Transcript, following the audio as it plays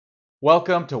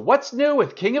Welcome to What's New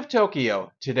with King of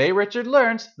Tokyo. Today Richard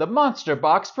learns the Monster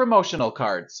Box promotional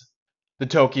cards. The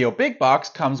Tokyo Big Box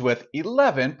comes with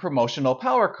 11 promotional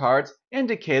power cards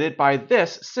indicated by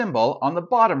this symbol on the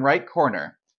bottom right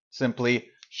corner. Simply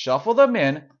shuffle them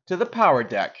in to the power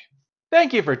deck.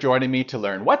 Thank you for joining me to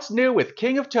learn What's New with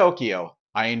King of Tokyo.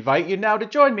 I invite you now to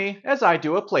join me as I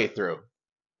do a playthrough.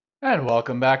 And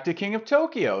welcome back to King of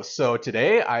Tokyo. So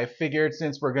today I figured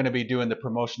since we're going to be doing the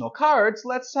promotional cards,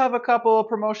 let's have a couple of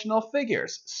promotional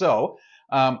figures. So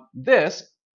this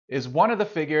is one of the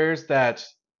figures that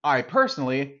I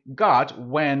personally got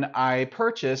when I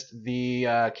purchased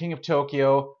the King of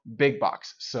Tokyo big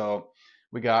box. So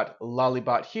we got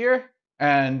Lollibot here,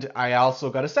 and I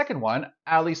also got a second one,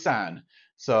 Ali-san.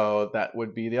 So that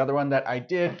would be the other one that I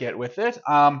did get with it.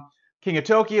 King of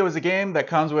Tokyo is a game that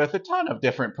comes with a ton of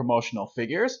different promotional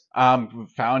figures,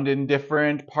 found in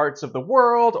different parts of the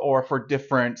world or for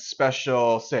different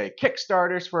special, say,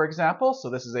 Kickstarters, for example.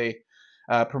 So this is a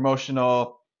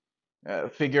promotional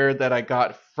figure that I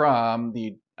got from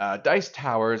the Dice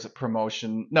Towers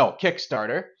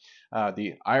Kickstarter,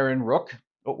 the Iron Rook.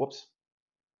 Oh, whoops.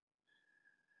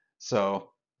 So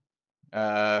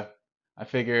I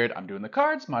figured I'm doing the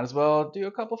cards, might as well do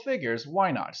a couple figures.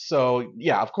 Why not? So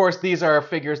yeah, of course, these are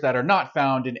figures that are not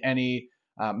found in any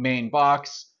main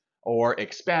box or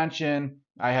expansion.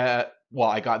 I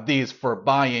got these for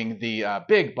buying the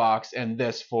big box and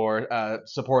this for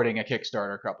supporting a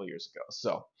Kickstarter a couple years ago.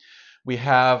 So we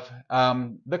have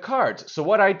the cards. So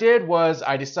what I did was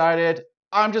I decided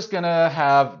I'm just gonna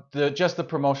have just the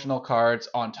promotional cards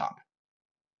on top.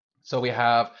 So we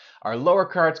have our lower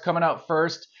cards coming out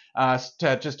first just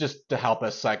to help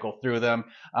us cycle through them.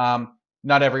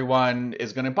 Not everyone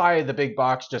is going to buy the big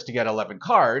box just to get 11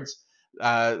 cards.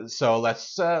 So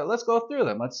let's go through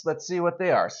them. Let's see what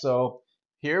they are. So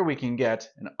here we can get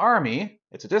an army.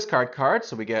 It's a discard card,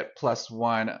 so we get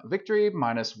 +1 victory,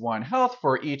 -1 health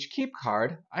for each keep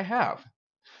card I have.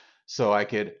 So I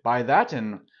could buy that,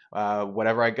 and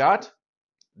whatever I got,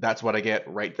 that's what I get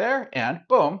right there, and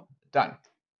boom, done.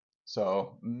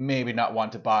 So maybe not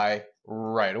want to buy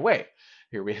right away.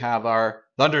 Here we have our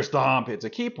Thunderstomp. It's a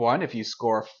keep one. If you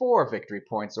score 4 victory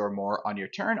points or more on your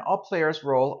turn, all players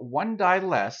roll 1 die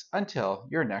less until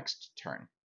your next turn.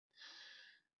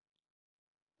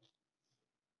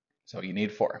 So you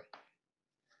need 4.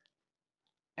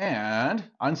 And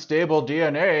Unstable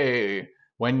DNA.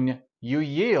 When you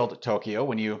yield Tokyo,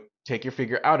 when you take your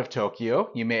figure out of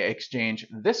Tokyo, you may exchange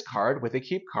this card with a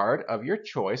keep card of your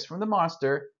choice from the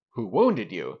monster who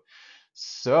wounded you.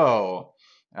 So,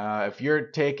 if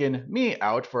you're taking me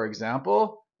out, for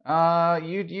example,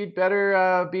 you'd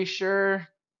better be sure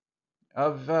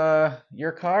of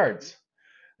your cards.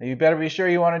 You better be sure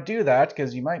you want to do that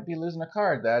because you might be losing a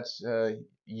card that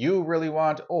you really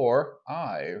want or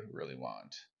I really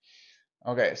want.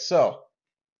 Okay, so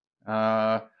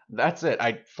that's it.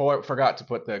 I forgot to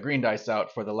put the green dice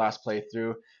out for the last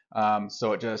playthrough,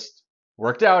 so it just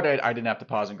worked out. I didn't have to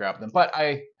pause and grab them, but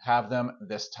I have them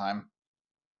this time.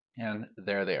 And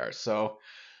there they are. So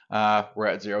we're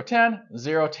at 0-10,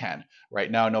 0-10. Right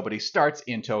now, nobody starts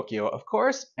in Tokyo, of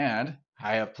course, and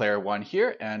I have player 1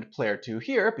 here and player 2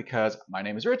 here because my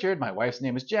name is Richard, my wife's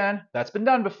name is Jen. That's been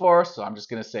done before, so I'm just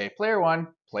going to say player 1,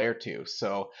 player 2.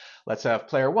 So let's have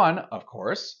player 1, of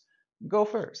course, go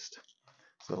first.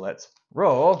 So let's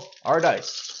roll our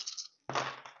dice.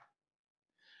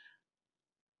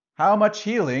 How much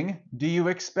healing do you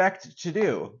expect to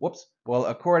do? Whoops. Well,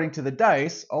 according to the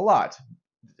dice, a lot.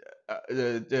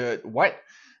 What?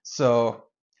 So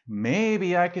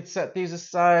maybe I could set these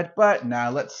aside, but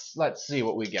now let's see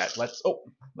what we get. Let's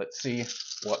see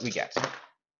what we get.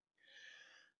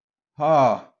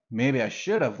 Oh, maybe I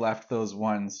should have left those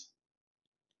ones.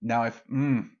 Now if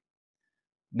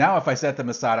I set them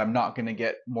aside, I'm not going to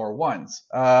get more ones.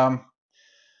 Well,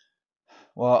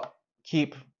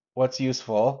 keep what's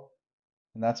useful,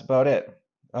 and that's about it.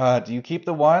 Do you keep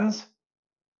the ones?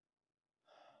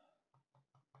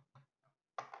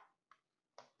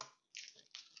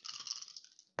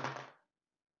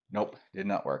 Nope, did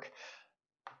not work.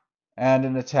 And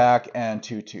an attack and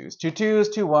 2 twos. 2 twos,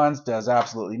 2 ones does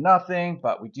absolutely nothing,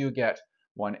 but we do get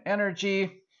 1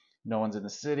 energy. No one's in the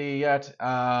city yet.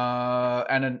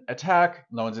 And an attack,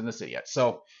 no one's in the city yet.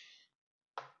 So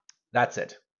that's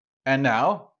it. And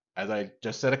now, as I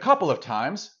just said a couple of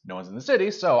times, no one's in the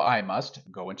city, so I must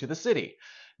go into the city.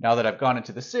 Now that I've gone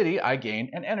into the city, I gain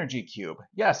an energy cube.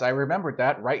 Yes, I remembered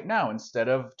that right now instead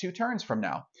of 2 turns from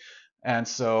now. And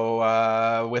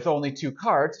so with only 2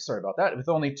 cards, sorry about that, with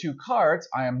only 2 cards,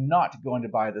 I am not going to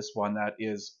buy this one that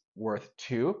is worth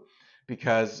 2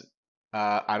 because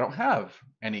I don't have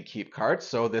any keep cards,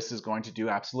 so this is going to do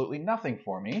absolutely nothing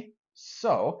for me.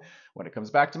 So when it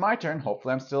comes back to my turn,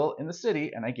 hopefully I'm still in the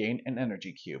city and I gain an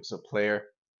energy cube. So player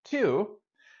 2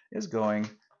 is going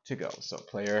to go. So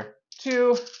player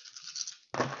 2.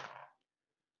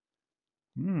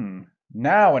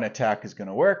 Now an attack is going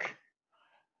to work.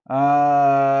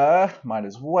 Might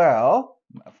as well.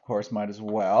 Of course, might as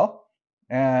well.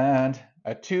 And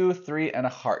a 2, 3, and a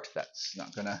heart. That's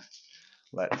not going to...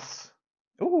 Let's...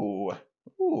 Ooh,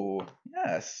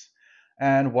 yes.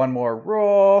 And one more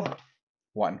roll.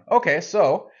 1. Okay,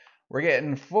 so we're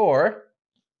getting 4.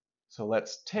 So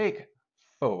let's take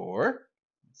 4.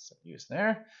 Let's use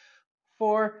there.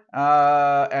 4.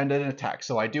 And an attack.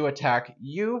 So I do attack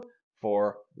you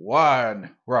for 1.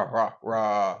 Rah, rah,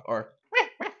 rah. Or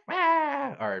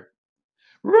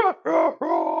rah, rah,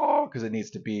 rah, because it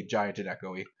needs to be giant and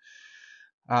echoey.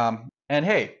 And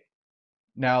hey,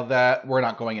 now that we're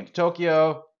not going into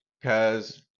Tokyo,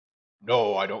 because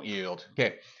no, I don't yield.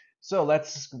 Okay, so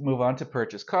let's move on to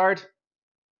purchase card.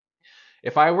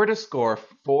 If I were to score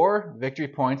 4 victory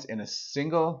points in a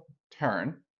single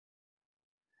turn,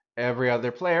 every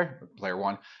other player, player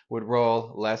 1, would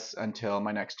roll less until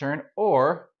my next turn.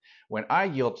 Or when I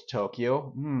yield to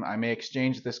Tokyo, I may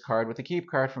exchange this card with a keep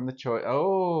card from the choice.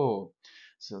 Oh,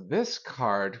 so this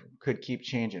card could keep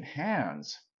changing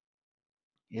hands.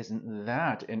 Isn't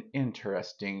that an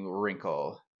interesting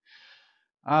wrinkle?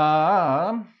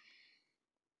 Because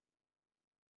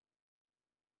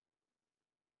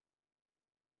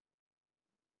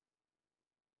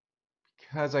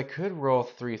I could roll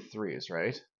 3 threes,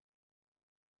 right?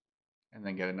 And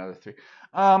then get another 3.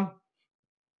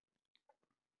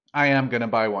 I am gonna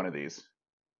buy one of these.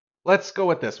 Let's go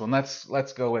with this one.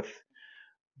 Let's go with.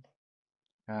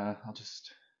 Let's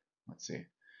see.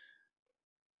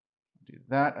 Do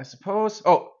that, I suppose.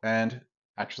 Oh, and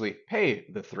actually pay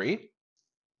the 3.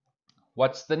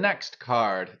 What's the next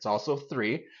card? It's also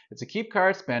 3. It's a keep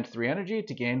card. Spend 3 energy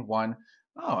to gain 1.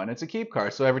 Oh, and it's a keep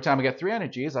card. So every time I get 3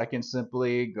 energies, I can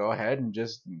simply go ahead and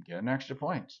just get an extra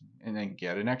point, and then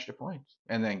get an extra point,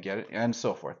 and then get it, and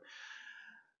so forth.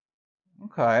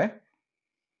 Okay.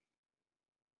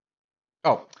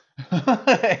 Oh,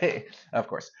 of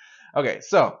course. Okay,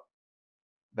 so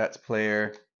that's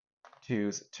player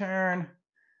 2's turn,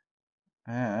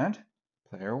 and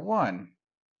player 1,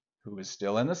 who is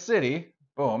still in the city,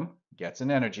 boom, gets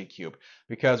an energy cube.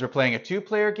 Because we're playing a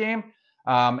 2-player game,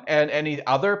 and any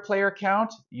other player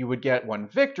count, you would get 1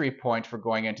 victory point for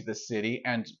going into the city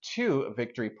and 2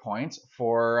 victory points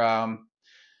for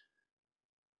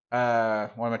what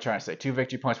am I trying to say? 2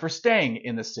 victory points for staying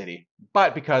in the city.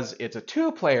 But because it's a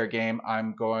 2-player game,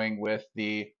 I'm going with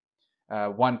the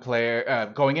 1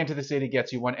 player going into the city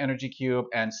gets you 1 energy cube,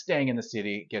 and staying in the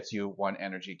city gets you 1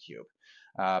 energy cube,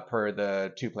 per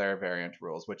the 2-player variant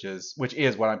rules, which is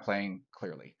what I'm playing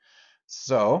clearly.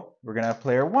 So we're gonna have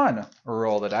player 1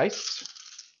 roll the dice.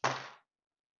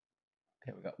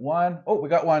 Okay, we got 1. Oh, we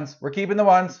got 1s. We're keeping the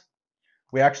 1s.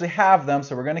 We actually have them,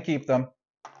 so we're gonna keep them.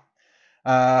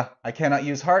 I cannot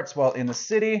use hearts while in the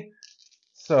city,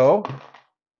 so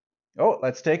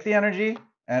let's take the energy,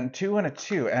 and 2 and a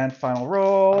 2, and final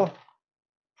roll.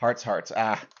 Hearts.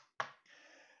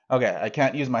 Okay, I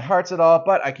can't use my hearts at all,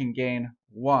 but I can gain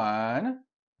 1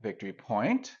 victory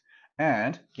point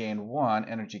and gain 1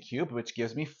 energy cube, which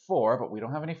gives me 4, but we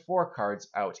don't have any 4 cards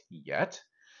out yet.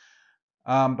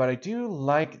 But I do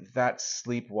like that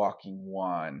sleepwalking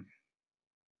one.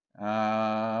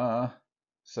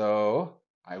 So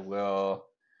I will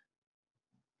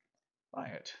buy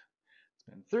it.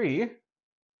 Spend 3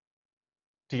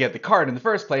 to get the card in the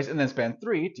first place, and then spend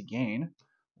 3 to gain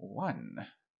 1.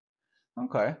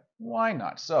 Okay, why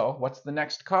not? So what's the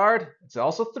next card? It's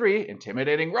also 3.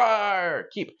 Intimidating Roar!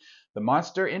 Keep. The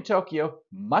monster in Tokyo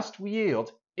must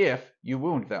yield if you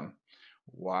wound them.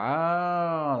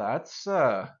 Wow, that's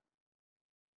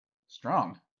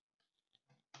strong.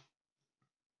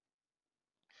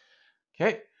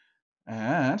 Okay,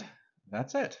 and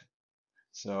that's it.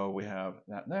 So we have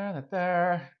that there, that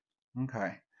there.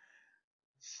 Okay.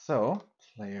 So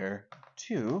player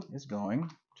 2 is going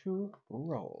to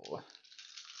roll.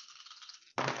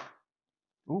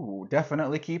 Ooh,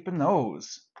 definitely keeping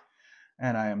those.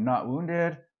 And I am not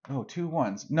wounded. Oh, 2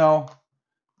 1s. No,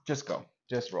 just go.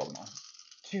 Just roll them all.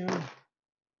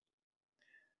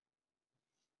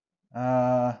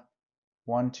 2.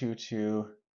 1 2 2.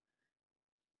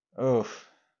 Oof.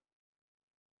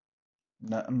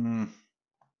 No,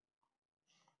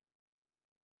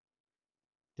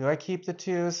 Do I keep the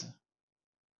 2s?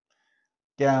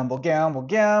 Gamble, gamble,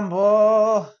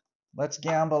 gamble. Let's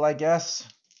gamble, I guess.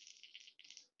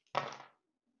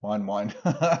 1, 1.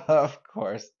 Of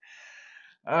course.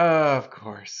 Of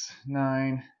course.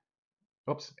 9.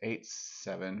 Oops. 8,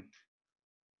 7.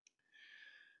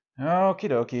 Okie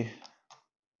dokie.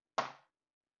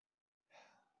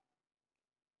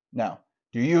 Now,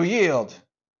 do you yield?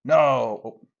 No.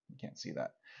 Oh, you can't see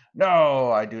that.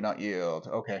 No, I do not yield.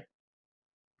 Okay.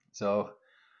 So,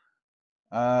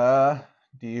 do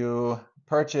you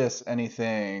purchase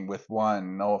anything with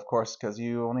 1? No, of course, because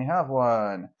you only have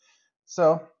 1.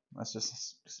 So, let's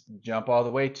just jump all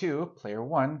the way to player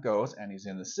 1 goes, and he's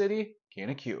in the city, gain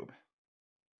a cube.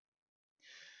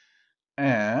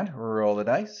 And roll the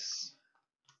dice.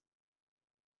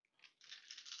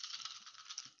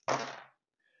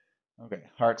 Okay,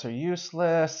 hearts are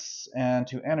useless, and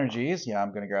 2 energies. Yeah,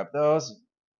 I'm gonna grab those.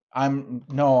 I'm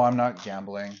not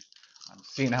gambling. I'm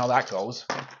seeing how that goes.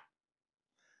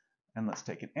 And let's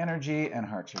take an energy, and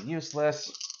hearts are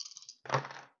useless.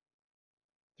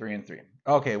 3 and 3.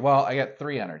 Okay, well, I get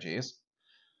 3 energies.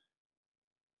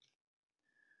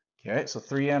 Okay, so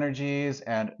 3 energies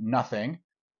and nothing.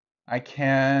 I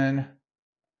can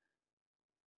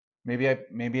maybe I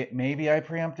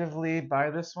preemptively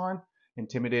buy this one.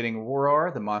 Intimidating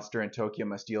Roar. The monster in Tokyo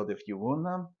must yield if you wound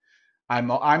them.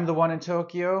 I'm the one in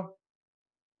Tokyo.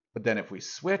 But then if we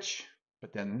switch,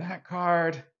 but then that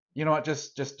card, you know what?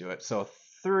 Just do it. So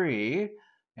 3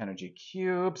 energy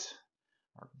cubes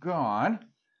are gone.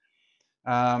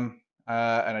 And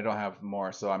I don't have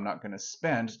more, so I'm not going to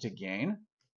spend to gain.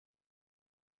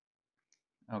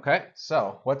 Okay,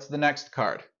 so what's the next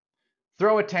card?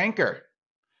 Throw a tanker.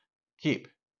 Keep.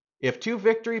 If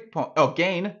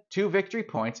gain 2 victory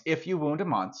points if you wound a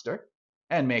monster,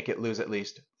 and make it lose at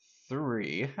least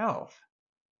 3 health.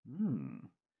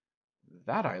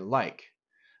 That I like.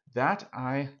 That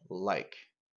I like.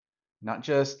 Not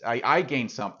just I gain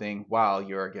something while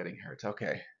you're getting hurt.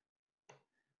 Okay.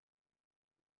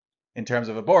 In terms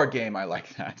of a board game, I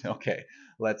like that. Okay,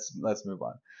 let's move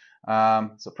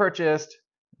on. So purchased,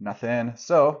 nothing.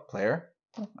 So player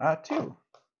 2.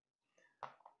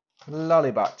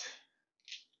 Lollybot.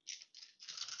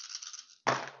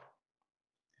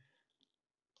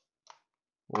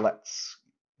 Let's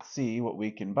see what we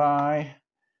can buy.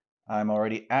 I'm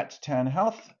already at 10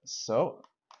 health, so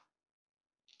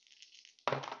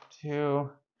 2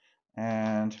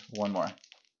 and 1 more.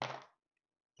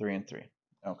 3 and 3.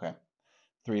 Okay.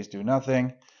 3s do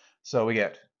nothing. So we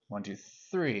get 1, 2,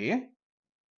 3.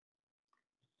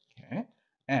 Okay.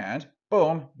 And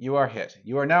boom, you are hit.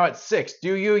 You are now at 6.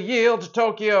 Do you yield,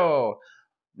 Tokyo?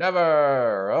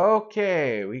 Never.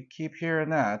 Okay, we keep hearing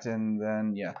that, and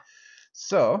then yeah.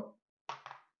 So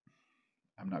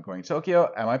I'm not going to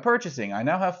Tokyo. Am I purchasing? I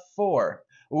now have 4.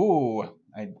 Ooh,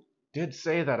 I did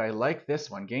say that I like this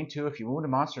one. Gain 2 if you wound a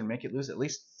monster and make it lose at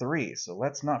least 3. So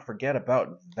let's not forget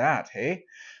about that, hey?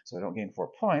 So I don't gain 4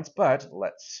 points, but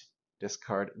let's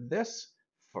discard this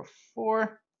for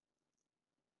 4.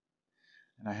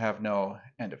 And I have no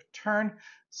end of turn.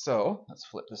 So let's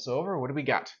flip this over. What do we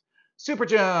got? Super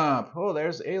jump. Oh,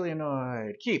 there's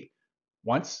Alienoid. Keep.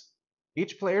 Once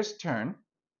each player's turn,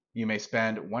 you may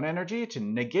spend 1 energy to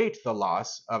negate the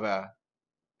loss of a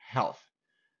health.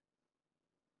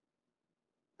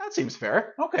 That seems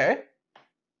fair. Okay.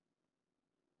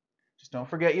 Just don't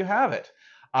forget you have it.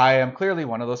 I am clearly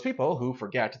one of those people who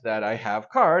forget that I have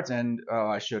cards and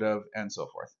I should have, and so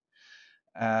forth.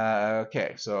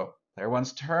 Okay, so player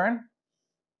 1's turn.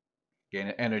 Gain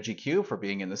an energy cube for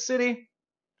being in the city.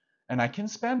 And I can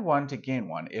spend 1 to gain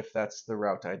 1 if that's the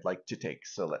route I'd like to take.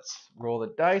 So let's roll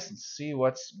the dice and see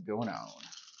what's going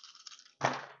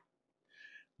on.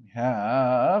 We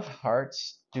have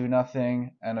hearts, do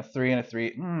nothing, and a 3 and a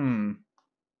 3.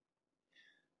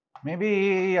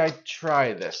 Maybe I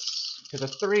try this, because a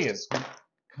 3 is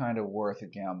kind of worth a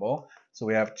gamble. So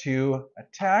we have 2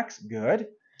 attacks. Good.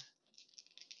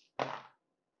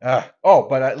 Oh,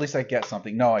 but at least I get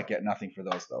something. No, I get nothing for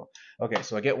those, though. Okay,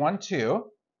 so I get 1, 2.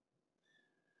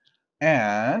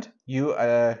 And you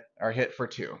are hit for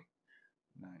 2.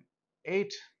 9,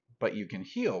 8. But you can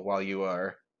heal while you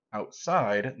are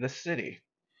outside the city.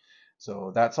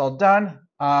 So that's all done.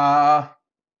 I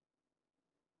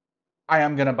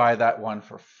am going to buy that one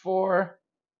for 4.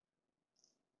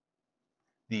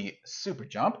 The super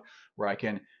jump, where I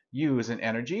can use an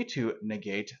energy to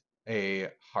negate a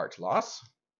heart loss.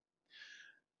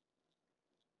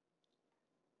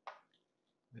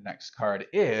 The next card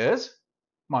is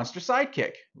Monster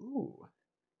Sidekick. Ooh.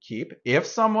 Keep. If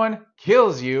someone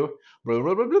kills you,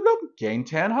 gain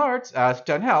 10 hearts,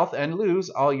 10 health, and lose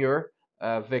all your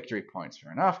victory points.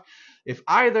 Fair enough. If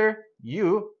either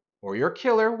you or your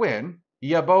killer win,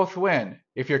 You both win.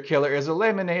 If your killer is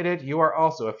eliminated, you are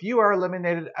also. If you are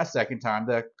eliminated a second time,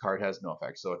 the card has no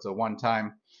effect. So it's a one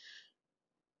time.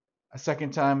 A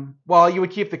second time, well, you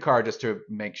would keep the card just to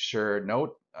make sure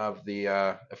note of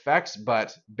the effects,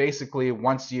 but basically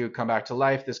once you come back to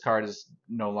life, this card is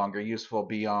no longer useful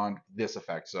beyond this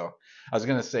effect. So I was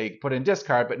going to say put in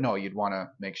discard, but no, you'd want to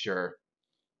make sure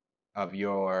of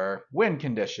your win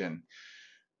condition.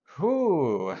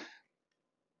 Whew.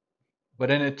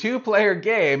 But in a two-player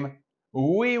game,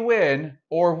 we win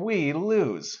or we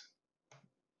lose.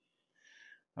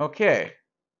 Okay,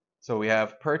 so we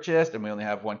have purchased and we only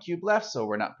have one cube left, so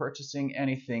we're not purchasing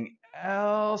anything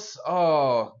else.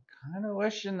 Oh, kind of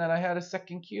wishing that I had a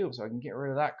second cube so I can get rid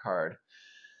of that card.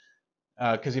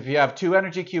 Because if you have two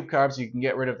energy cube cards, you can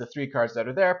get rid of the three cards that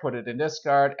are there, put it in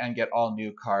discard, and get all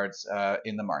new cards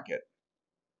in the market.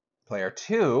 Player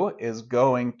 2 is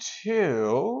going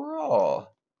to roll.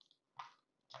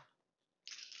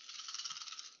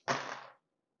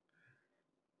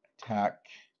 Attack,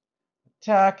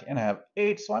 attack, and I have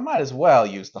 8, so I might as well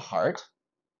use the heart.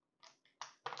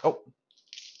 Oh.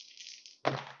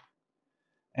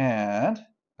 And,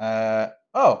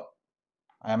 oh,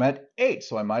 I'm at 8,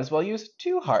 so I might as well use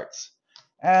 2 hearts.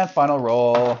 And final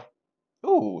roll.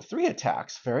 Ooh, 3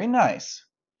 attacks. Very nice.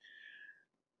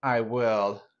 I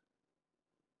will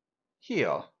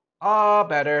heal. Ah,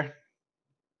 better.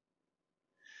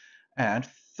 And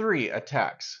 3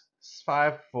 attacks.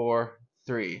 5, 4,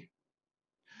 3.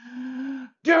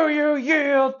 Do you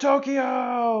yield,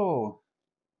 Tokyo?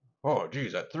 Oh,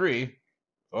 geez, at 3.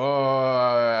 Oh,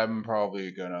 I'm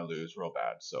probably gonna lose real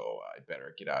bad, so I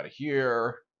better get out of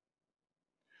here.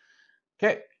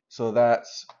 Okay, so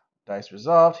that's dice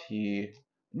resolved. He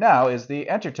now is the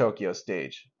enter Tokyo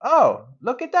stage. Oh,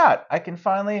 look at that. I can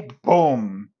finally,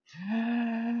 boom.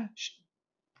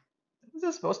 What's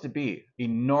this supposed to be?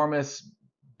 Enormous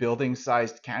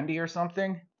building-sized candy or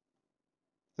something?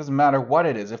 Doesn't matter what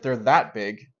it is. If they're that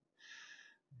big,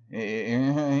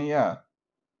 yeah.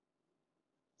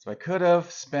 So I could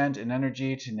have spent an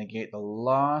energy to negate the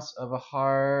loss of a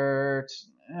heart.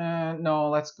 No,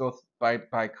 let's go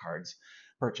buy cards,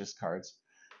 purchase cards.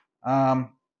 Okay,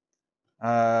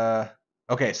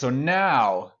 so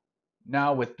now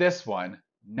with this one,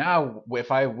 now if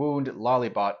I wound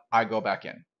Lollybot, I go back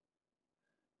in.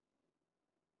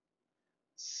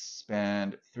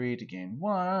 Spend 3 to gain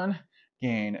 1,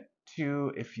 gain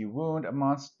 2 if you wound a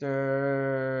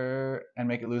monster, and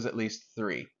make it lose at least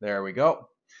 3. There we go.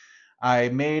 I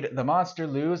made the monster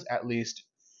lose at least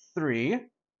 3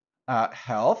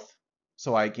 health,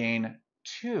 so I gain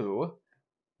 2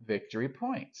 victory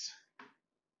points.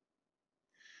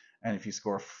 And if you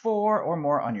score 4 or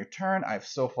more on your turn, I've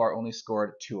so far only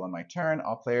scored 2 on my turn.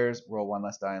 All players roll 1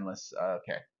 less die unless,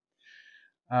 okay.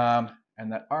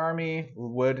 And that army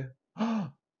would, oh,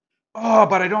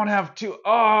 but I don't have 2,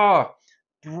 oh,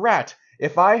 brat.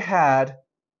 If I had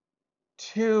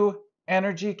 2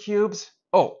 energy cubes,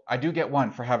 oh, I do get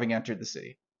 1 for having entered the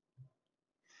city.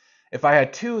 If I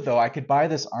had 2, though, I could buy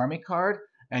this army card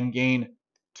and gain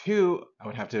 2. I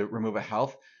would have to remove a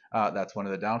health. That's one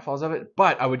of the downfalls of it.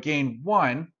 But I would gain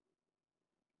 1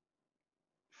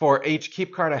 for each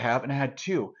keep card I have, and I had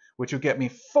 2, which would get me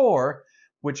 4,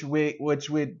 which would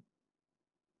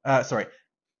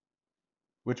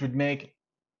make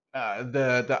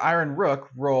the Iron Rook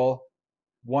roll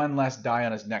 1 less die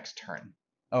on his next turn.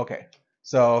 Okay,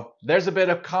 so there's a bit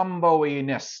of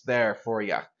combo-iness there for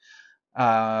you.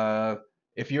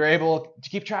 If you're able to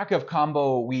keep track of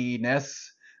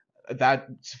combo-iness,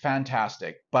 that's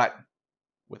fantastic. But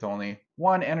with only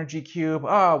 1 energy cube,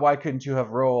 why couldn't you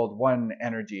have rolled 1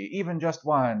 energy, even just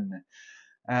 1?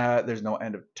 There's no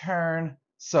end of turn,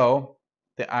 so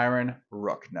the Iron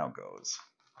Rook now goes.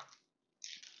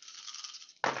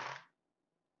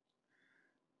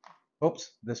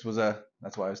 Oops, that's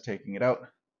why I was taking it out.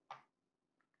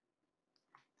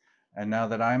 And now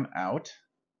that I'm out,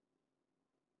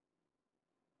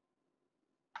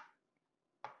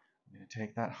 I'm going to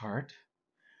take that heart.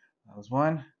 That was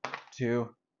 1, 2,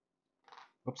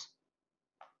 oops.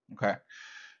 Okay,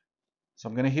 so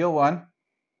I'm going to heal 1.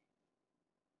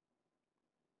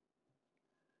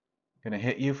 I'm going to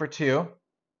hit you for 2.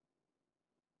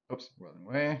 Oops, rolling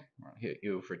away. I'll hit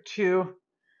you for 2.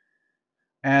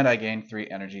 And I gain 3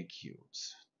 energy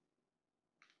cubes.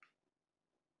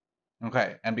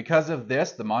 Okay, and because of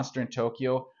this, the monster in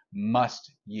Tokyo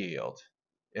must yield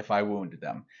if I wounded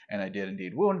them. And I did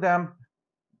indeed wound them,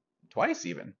 twice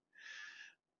even.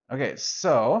 Okay,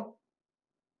 so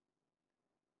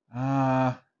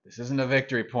this isn't a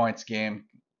victory points game.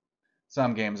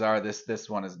 Some games are. This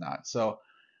one is not. So,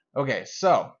 okay,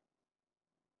 so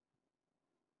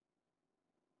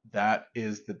that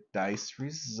is the dice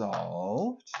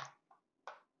resolved.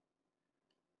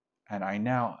 And I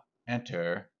now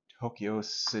enter Tokyo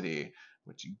City,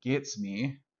 which gets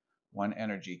me 1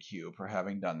 energy cube for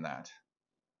having done that.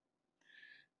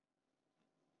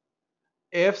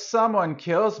 If someone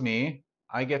kills me,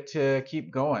 I get to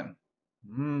keep going.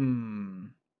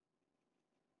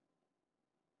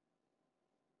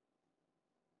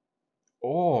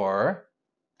 Or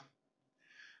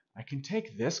I can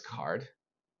take this card,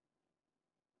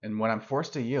 and when I'm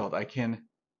forced to yield, I can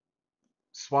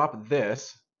swap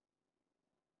this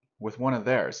with one of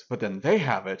theirs, but then they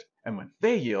have it, and when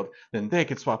they yield, then they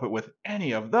could swap it with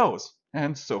any of those,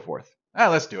 and so forth.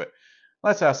 Let's do it.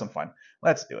 Let's have some fun.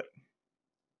 Let's do it.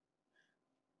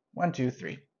 1, 2,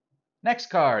 3. Next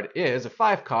card is a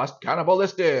 5-cost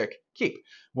cannibalistic. Keep.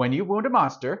 When you wound a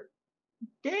monster,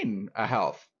 gain a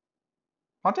health.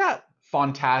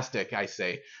 Fantastic, I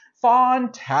say.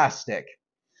 Fantastic.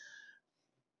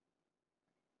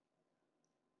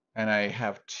 And I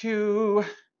have 2.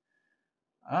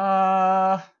 You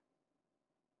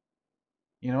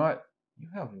know what? You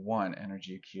have 1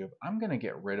 energy cube. I'm going to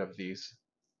get rid of these.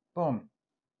 Boom.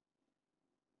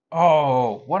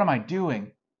 Oh, what am I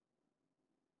doing?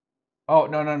 Oh,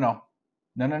 no, no, no.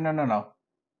 No, no, no, no, no.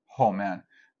 Oh, man.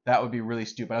 That would be really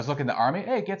stupid. I was looking at the army.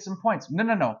 Hey, get some points. No,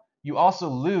 no, no. You also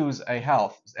lose a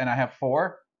health. And I have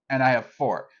 4, and I have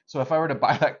 4. So if I were to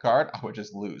buy that card, I would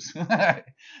just lose.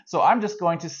 So I'm just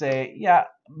going to say, yeah,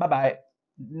 bye-bye.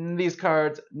 These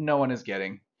cards, no one is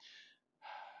getting.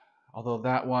 Although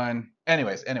that one...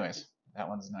 Anyways, that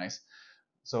one's nice.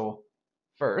 So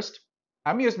first,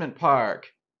 amusement park.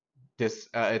 It's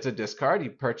a discard.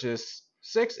 You purchase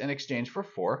 6 in exchange for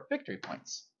 4 victory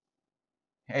points.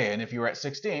 Hey, and if you were at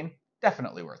 16,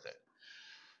 definitely worth it.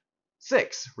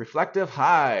 6, reflective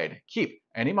hide. Keep.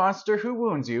 Any monster who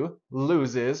wounds you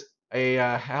loses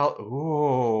a health.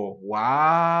 Ooh,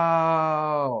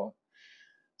 wow.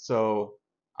 So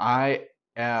I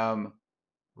am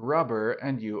rubber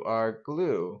and you are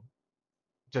glue.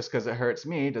 Just because it hurts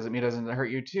me doesn't mean it doesn't hurt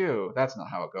you too. That's not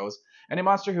how it goes. Any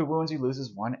monster who wounds you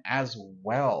loses 1 as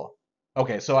well.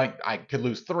 Okay, so I could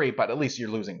lose 3, but at least you're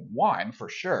losing 1 for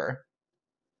sure.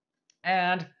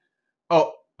 And,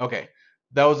 oh, okay.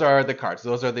 Those are the cards.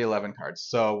 Those are the 11 cards.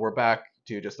 So we're back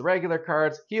to just the regular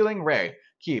cards. Healing Ray.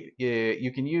 Keep.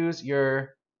 You can use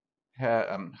your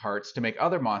hearts to make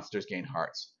other monsters gain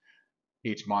hearts.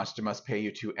 Each monster must pay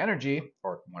you 2 energy,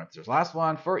 or 1 if there's last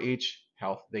one, for each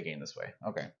health they gain this way.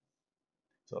 Okay.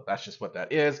 So that's just what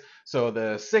that is. So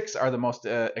the 6 are the most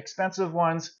expensive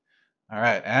ones. All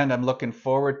right, and I'm looking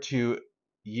forward to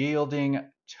yielding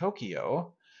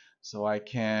Tokyo so I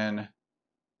can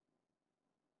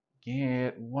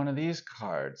get one of these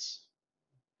cards.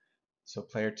 So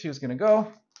player 2 is going to go.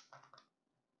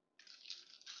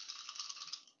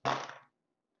 All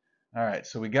right,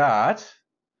 so we got,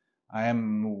 I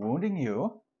am wounding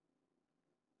you.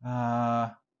 You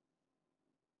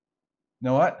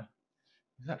know what?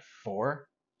 Is that 4?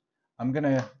 I'm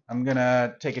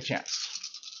gonna take a chance.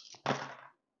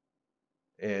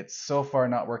 It's so far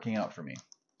not working out for me.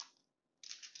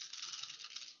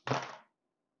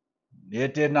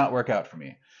 It did not work out for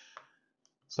me.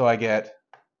 So I get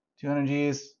 2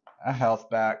 energies, a health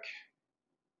back.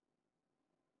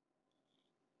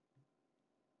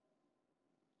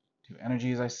 Two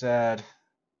energies, I said.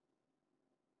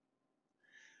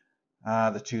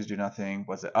 The 2s do nothing.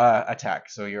 What's it? Attack.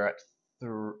 So you're at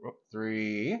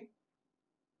 3.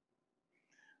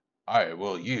 I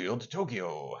will yield to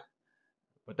Tokyo.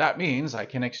 But that means I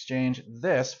can exchange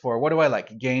this for, what do I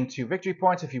like? Gain 2 victory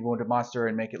points if you wound a monster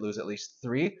and make it lose at least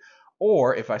 3.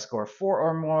 Or if I score 4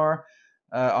 or more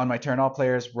on my turn, all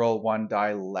players roll 1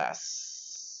 die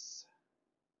less.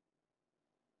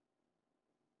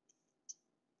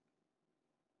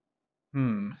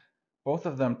 Both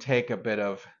of them take a bit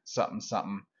of something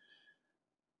something.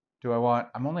 Do I want...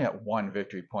 I'm only at 1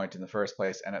 victory point in the first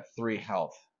place and at 3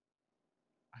 health.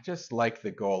 I just like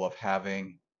the goal of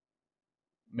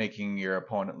making your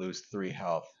opponent lose 3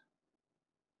 health.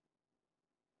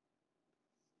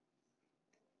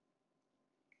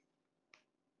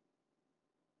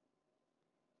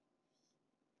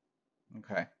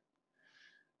 Okay.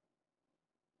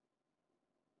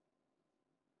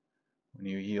 When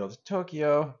you yield to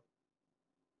Tokyo.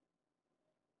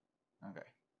 Okay.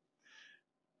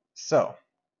 So,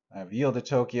 I've yielded to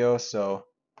Tokyo, so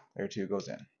player 2 goes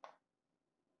in.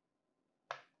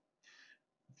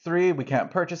 3, we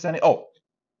can't purchase any. Oh!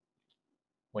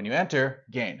 When you enter,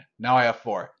 gain. Now I have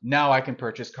 4. Now I can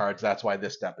purchase cards. That's why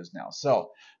this step is now. So,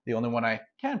 the only one I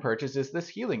can purchase is this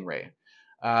Healing Ray.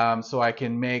 So I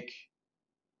can make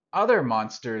other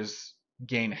monsters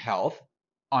gain health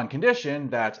on condition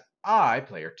that I,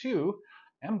 player 2,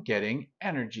 am getting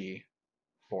energy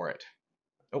for it.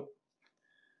 Oh,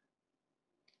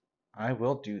 I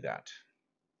will do that.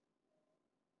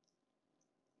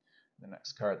 The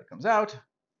next card that comes out,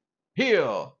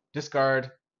 heal, discard,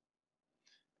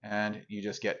 and you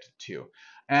just get 2.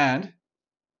 And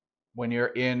when you're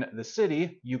in the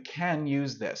city, you can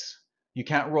use this. You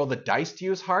can't roll the dice to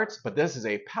use hearts, but this is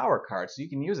a power card, so you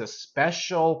can use a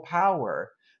special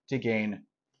power to gain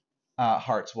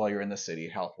hearts while you're in the city,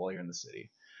 health while you're in the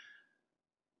city.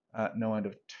 No end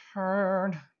of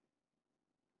turn.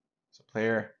 So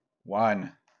player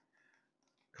 1,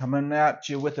 coming at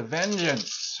you with a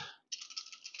vengeance.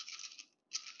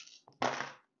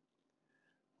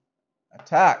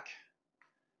 Attack.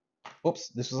 Oops,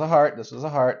 this was a heart. This was a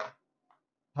heart.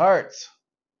 Hearts.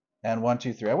 And 1,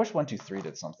 2, 3. I wish 1, 2, 3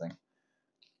 did something.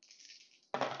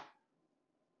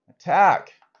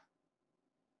 Attack.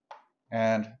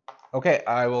 And okay,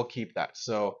 I will keep that.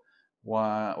 So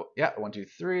 1, 2,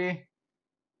 3.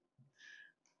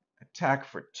 Attack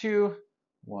for 2.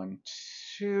 1,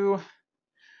 2.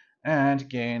 And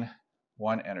gain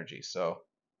 1 energy. So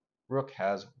Rook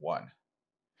has 1.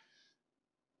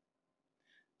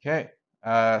 Okay,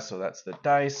 so that's the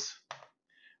dice.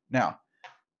 Now,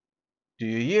 do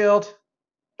you yield?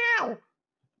 Ow!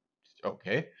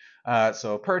 Okay,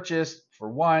 so purchase for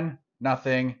 1,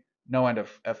 nothing, no end of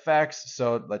effects.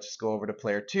 So let's just go over to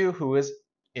player 2, who is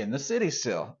in the city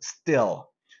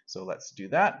still. So let's do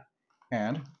that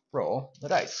and roll the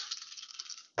dice.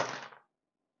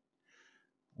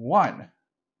 1.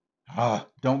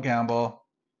 Don't gamble.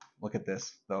 Look at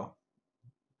this, though.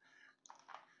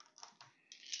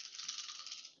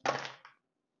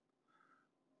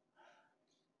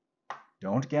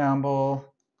 Don't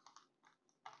gamble.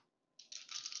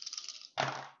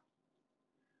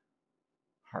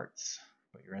 Hearts,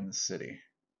 but you're in the city.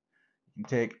 You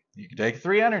can take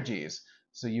 3 energies.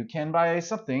 So you can buy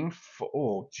something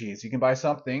for, you can buy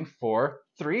something for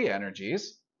 3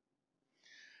 energies,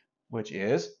 which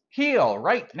is heal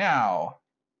right now.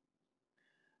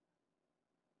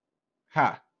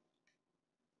 Ha.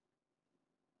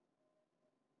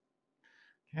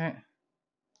 Okay.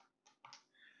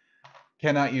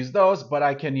 Cannot use those, but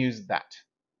I can use that.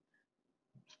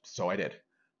 So I did.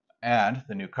 And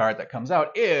the new card that comes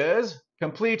out is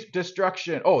Complete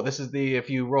Destruction. Oh, this is the,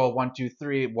 if you roll 1, 2,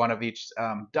 3, one of each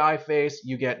die face,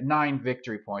 you get 9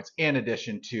 victory points in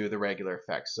addition to the regular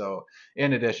effects. So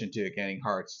in addition to gaining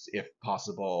hearts, if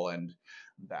possible, and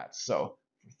that. So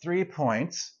 3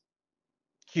 points,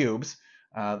 cubes,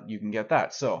 you can get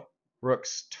that. So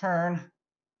Rook's turn.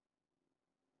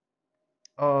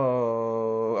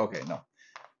 Oh, okay, no.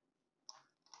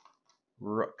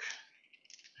 Rook.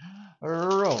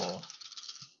 Roll.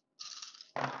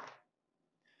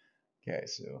 Okay,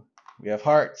 so we have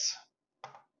hearts.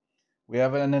 We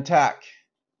have an attack.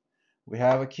 We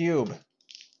have a cube.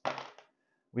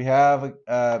 We have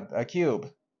a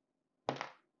cube.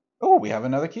 Oh, we have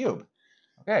another cube.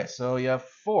 Okay, so you have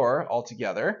 4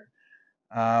 altogether.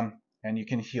 And you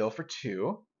can heal for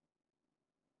 2.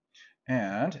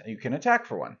 And you can attack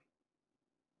for 1.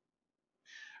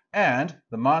 And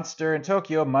the monster in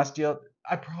Tokyo must yield.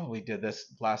 I probably did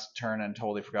this last turn and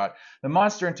totally forgot. The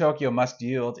monster in Tokyo must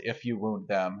yield if you wound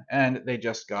them. And they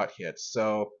just got hit.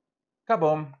 So,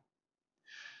 kaboom.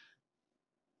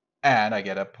 And I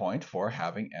get a point for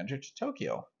having entered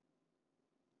Tokyo.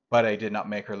 But I did not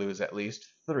make her lose at least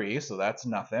 3, so that's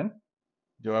nothing.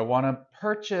 Do I want to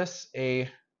purchase a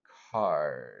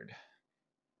card?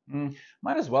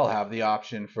 Might as well have the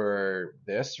option for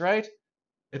this, right?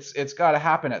 It's got to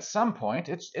happen at some point.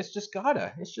 It's just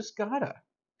gotta. It's just gotta.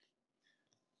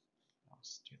 I'll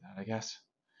just do that, I guess.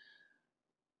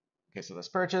 Okay, so let's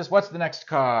purchase. What's the next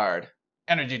card?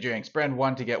 Energy drink. Spend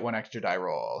 1 to get 1 extra die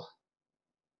roll.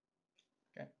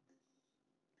 Okay.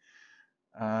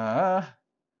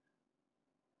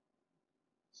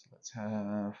 So let's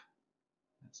have.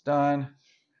 That's done.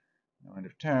 No end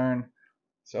of turn.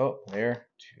 So player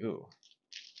 2.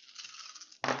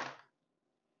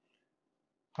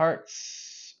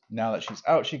 Hearts. Now that she's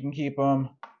out, she can keep them.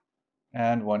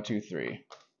 And 1, 2, 3.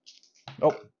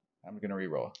 Oh, I'm gonna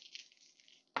reroll.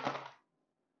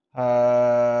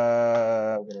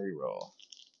 I'm gonna reroll.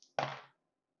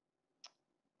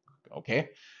 Okay.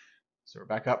 So we're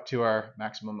back up to our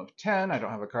maximum of 10. I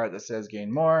don't have a card that says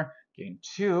gain more. Gain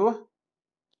 2.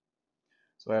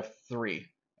 So I have 3.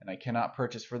 And I cannot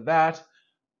purchase for that.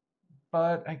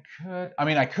 But I could.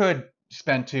 I could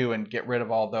spend 2 and get rid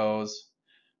of all those.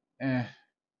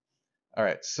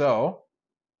 Alright, so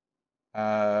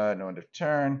no end of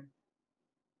turn.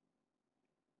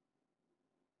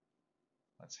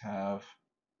 let's have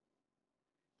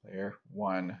player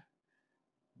 1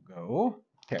 go.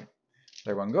 Okay,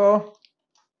 player 1 go.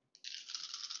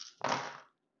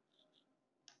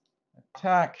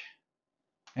 Attack.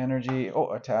 Energy.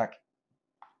 Oh, attack.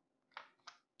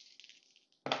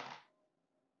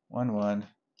 1/1.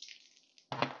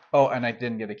 Oh, and I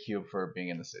didn't get a cube for being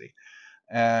in the city.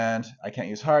 And I can't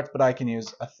use hearts, but I can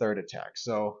use a third attack.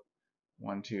 So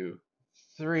 1, 2,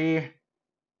 3.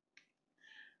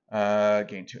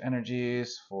 Gain 2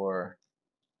 energies for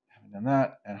having done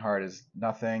that. And heart is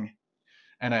nothing.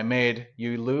 And I made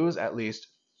you lose at least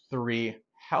 3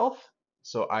 health.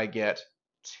 So I get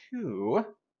 2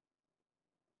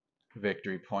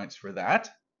 victory points for that.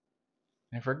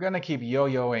 If we're going to keep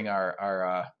yo-yoing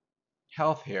our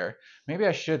health here, maybe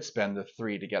I should spend the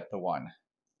 3 to get the 1.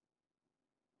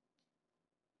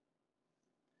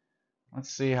 Let's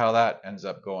see how that ends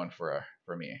up going for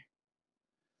me.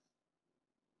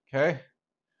 Okay,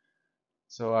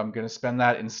 so I'm going to spend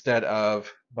that instead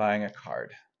of buying a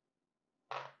card.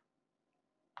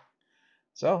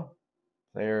 So,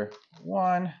 player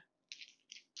 1.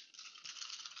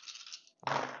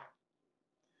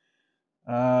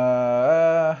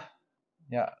 Yeah,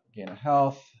 gain a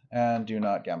health, and do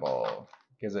not gamble,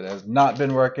 because it has not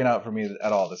been working out for me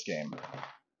at all this game.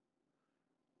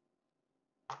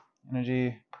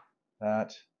 Energy,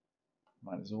 that,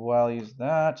 might as well use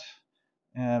that.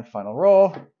 And final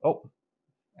roll. Oh,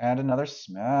 and another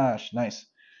smash. Nice.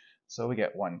 So we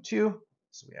get 1, 2.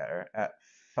 So we are at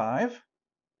 5.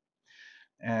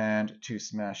 And 2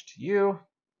 smash to you.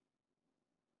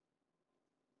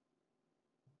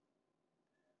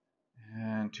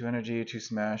 And 2 energy, 2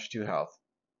 smash, 2 health.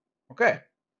 Okay.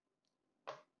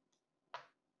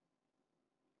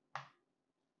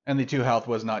 And the 2 health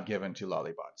was not given to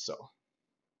Lollybot, so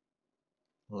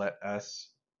let us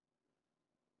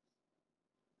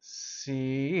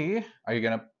see. Are you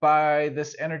going to buy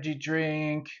this energy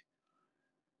drink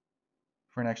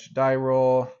for an extra die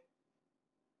roll?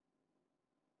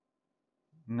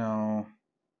 No.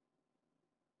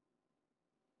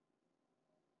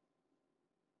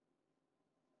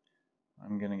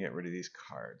 I'm going to get rid of these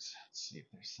cards. Let's see if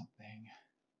there's something.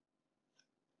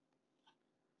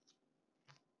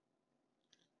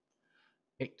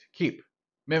 Keep.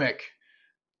 Mimic.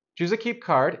 Choose a keep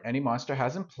card any monster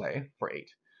has in play for 8.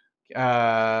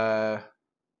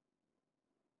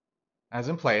 As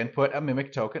in play, and put a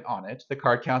mimic token on it. The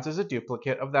card counts as a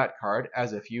duplicate of that card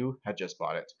as if you had just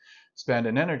bought it. Spend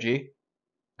an energy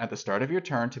at the start of your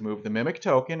turn to move the mimic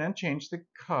token and change the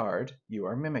card you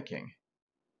are mimicking.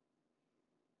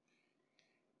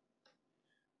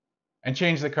 And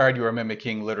change the card you are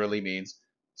mimicking literally means,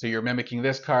 so you're mimicking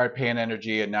this card, pay an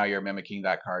energy, and now you're mimicking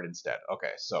that card instead.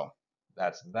 Okay, so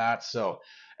that's that. So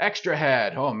extra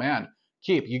head. Oh man.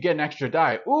 Keep, you get an extra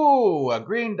die. Ooh, a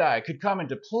green die could come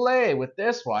into play with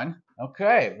this one.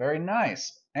 Okay, very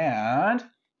nice. And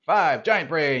 5, giant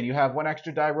brain. You have 1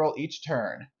 extra die roll each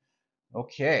turn.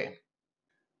 Okay.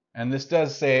 And this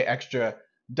does say extra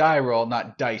die roll,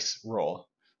 not dice roll.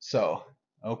 So,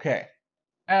 okay.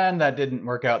 And that didn't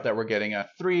work out that we're getting a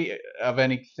 3 of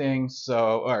anything,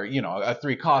 so, or, a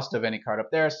 3 cost of any card up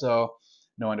there, so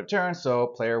no end of turn, so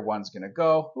player 1's gonna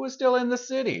go, who is still in the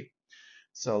city.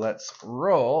 So let's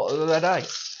roll the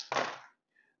dice.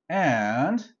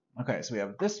 And, okay, so we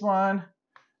have this one,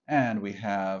 and we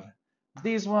have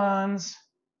these ones.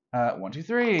 1, 2,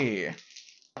 3.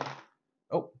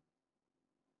 Oh,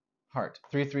 heart.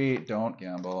 3, 3, don't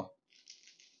gamble.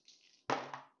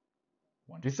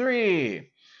 1, 2,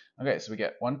 3. Okay, so we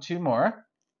get 1, 2 more,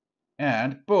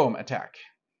 and boom, attack.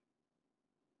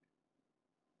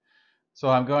 So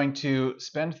I'm going to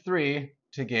spend 3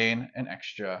 to gain an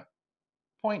extra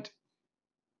point.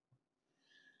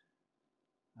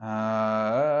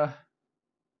 Okay,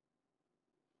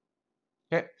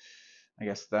 I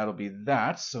guess that'll be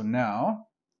that. So now,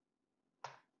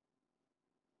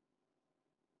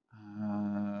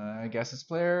 I guess it's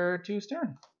player 2's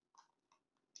turn.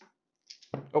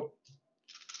 Oh.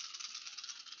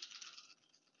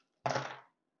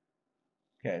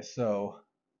 Okay, so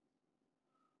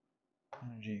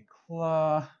energy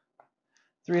claw,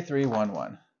 3, 3, 1,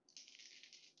 1.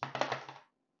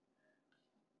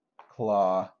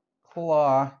 Claw,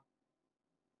 claw,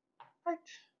 right.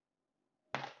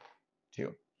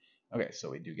 2. Okay, so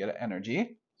we do get an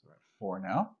energy. So we're at 4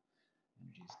 now.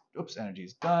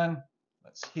 Energy's done.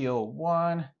 Let's heal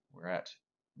 1. We're at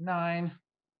 9.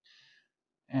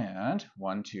 And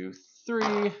 1, 2,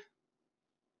 3.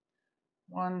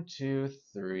 1, 2,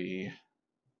 3.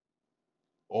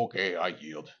 Okay, I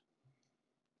yield.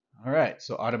 All right,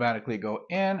 so automatically go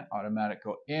in. Automatic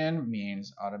go in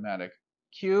means automatic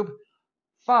cube.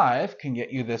 5 can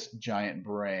get you this giant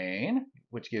brain,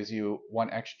 which gives you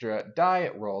 1 extra die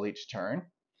roll each turn.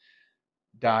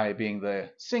 Die being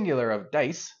the singular of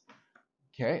dice.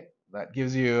 Okay, that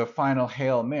gives you a final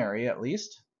Hail Mary at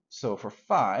least. So for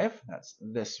 5, that's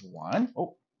this one.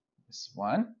 Oh, this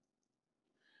one.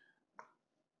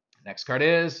 Next card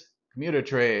is Commuter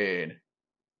Trade.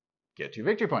 Get 2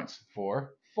 victory points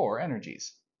for 4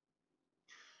 energies.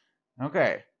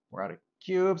 Okay, we're out of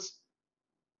cubes.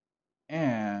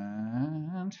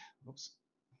 And, oops.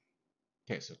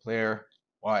 Okay, so player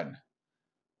 1.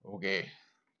 Okay.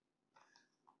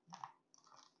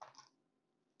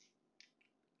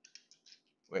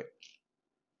 Wait.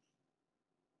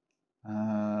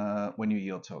 When you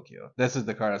yield Tokyo. This is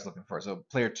the card I was looking for. So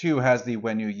player 2 has the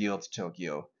when you yield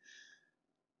Tokyo.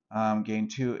 Gain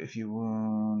 2 if you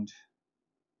wound.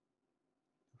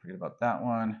 Forget about that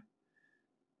one.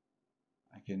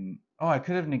 I can. Oh, I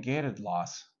could have negated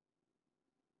loss.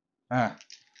 Ah.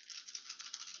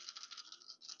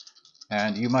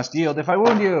 And you must yield if I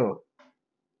wound you.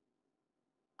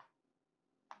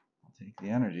 I'll take the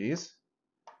energies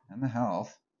and the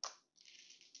health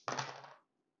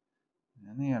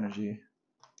and the energy.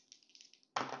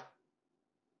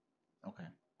 Okay.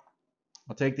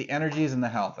 I'll take the energies and the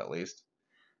health at least.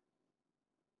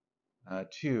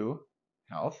 2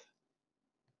 health,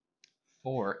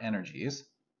 4 energies,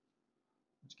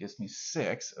 which gives me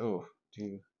 6. Oh, 2,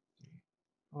 3,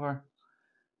 4.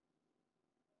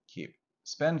 Keep.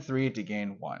 Spend 3 to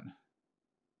gain 1.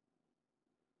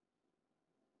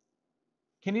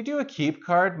 Can you do a keep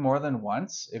card more than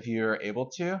once if you're able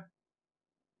to?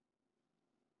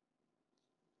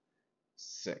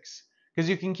 6. Because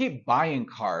you can keep buying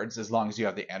cards as long as you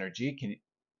have the energy.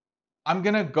 I'm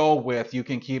going to go with you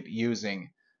can keep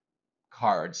using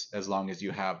cards as long as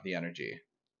you have the energy.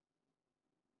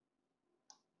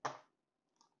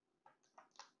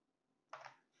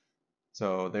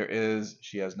 So there is,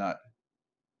 she has not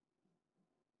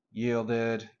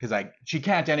yielded, because she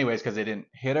can't anyways because I didn't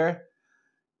hit her.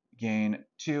 Gain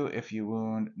 2 if you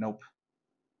wound. Nope.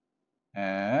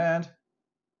 And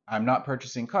I'm not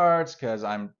purchasing cards because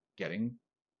I'm getting,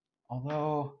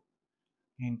 although,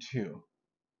 gain 2.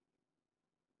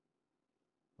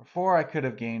 For 4, I could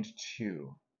have gained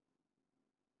 2.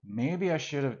 Maybe I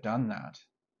should have done that.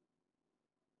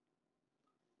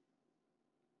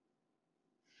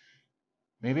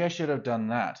 Maybe I should have done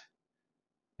that.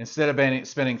 Instead of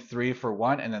spending 3 for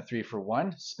 1 and then 3 for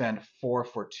 1, spend 4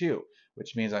 for 2,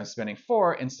 which means I'm spending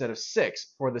 4 instead of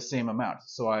 6 for the same amount.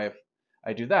 So I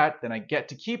do that, then I get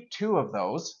to keep 2 of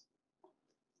those.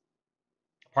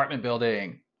 Apartment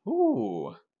building.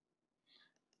 Ooh.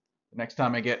 Next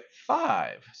time I get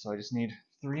 5, so I just need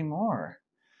 3 more.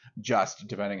 Just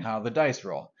depending how the dice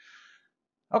roll.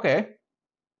 Okay,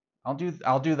 I'll do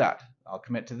that. I'll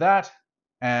commit to that,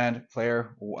 and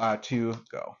player 2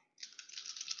 go.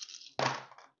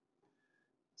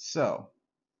 So,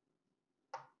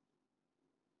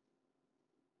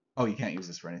 oh, you can't use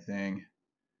this for anything.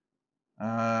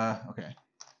 Okay.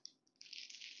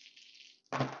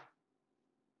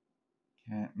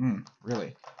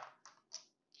 Really?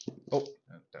 Oh.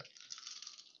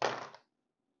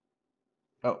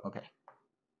 Oh, okay.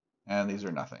 And these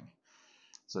are nothing.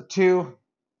 So 2.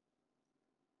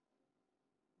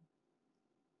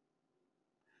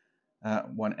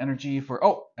 1 energy for,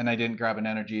 oh, and I didn't grab an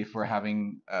energy for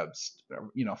having,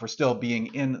 for still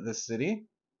being in the city.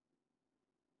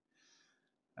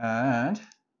 And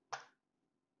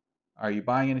are you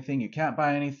buying anything? You can't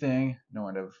buy anything. No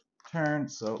end of turn,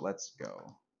 so let's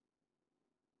go.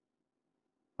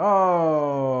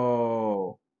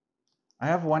 Oh, I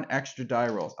have 1 extra die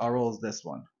rolls. I'll roll this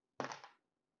one,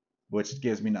 which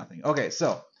gives me nothing. Okay,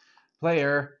 so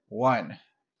player 1.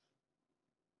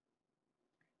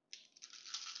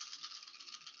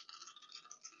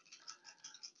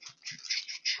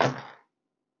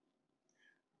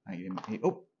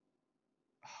 Oh,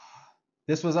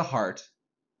 this was a heart.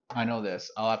 I know this.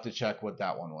 I'll have to check what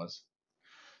that one was.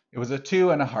 It was a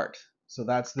 2 and a heart. So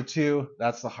that's the 2,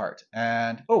 that's the heart.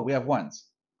 And, oh, we have 1s.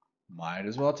 Might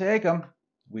as well take them.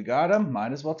 We got them,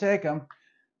 might as well take them.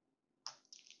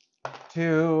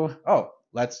 2, oh,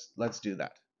 let's do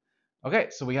that. Okay,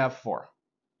 so we have 4.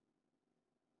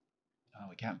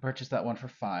 We can't purchase that one for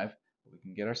 5, but we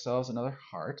can get ourselves another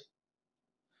heart.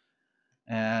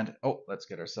 And, oh, let's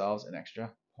get ourselves an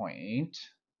extra point.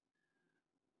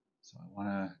 So I want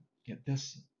to get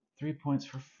this 3 points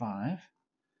for 5.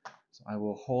 So I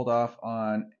will hold off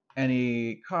on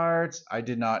any cards. I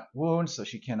did not wound, so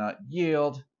she cannot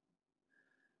yield.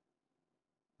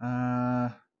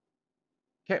 Okay,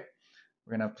 we're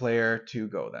going to have player 2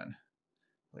 go then.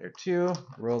 Player 2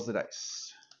 rolls the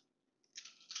dice.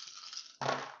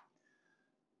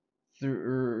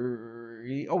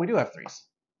 3. Oh, we do have 3s.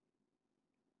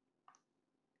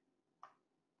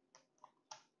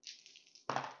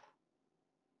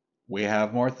 We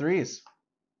have more 3s.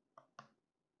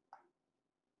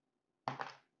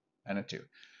 And a 2.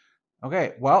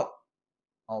 Okay, well,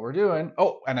 all we're doing.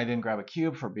 Oh, and I didn't grab a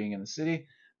cube for being in the city.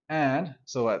 And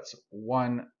so that's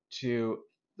 1, 2,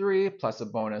 3 plus a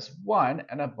bonus 1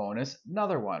 and a bonus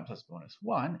another 1 plus bonus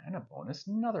 1 and a bonus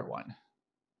another 1.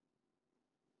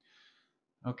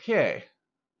 Okay.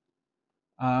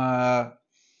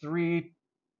 3.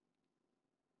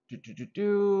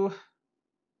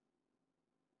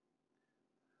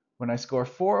 When I score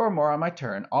 4 or more on my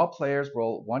turn, all players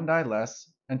roll 1 die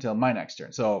less until my next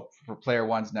turn. So for player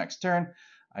 1's next turn,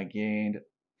 I gained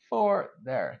 4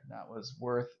 there. That was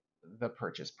worth the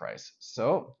purchase price.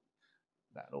 So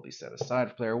that'll be set aside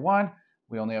for player 1.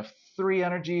 We only have 3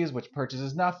 energies, which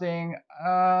purchases nothing.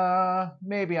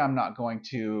 Maybe I'm not going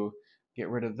to get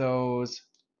rid of those.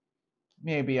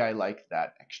 Maybe I like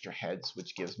that extra heads,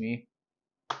 which gives me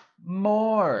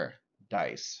more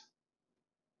dice.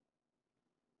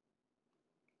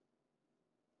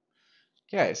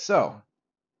 Okay, so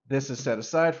this is set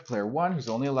aside for player 1, who's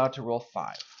only allowed to roll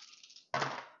 5.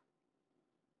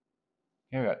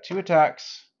 Here we got 2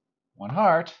 attacks, 1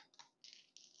 heart,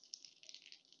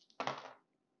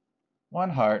 1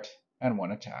 heart, and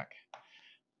 1 attack.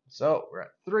 So we're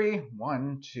at 3.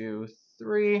 1, 2,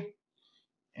 3.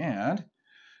 And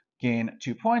gain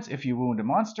 2 points if you wound a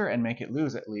monster and make it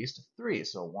lose at least 3.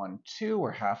 So 1, 2,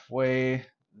 we're halfway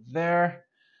there.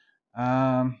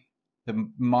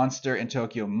 The monster in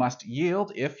Tokyo must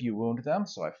yield if you wound them.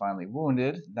 So I finally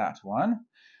wounded that one.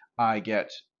 I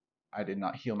did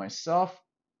not heal myself.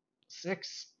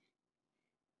 6.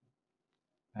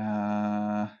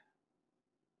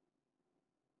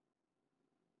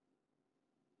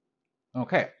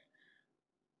 Okay.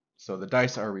 So the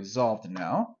dice are resolved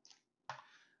now.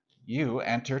 You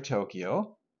enter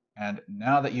Tokyo, and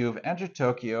now that you've entered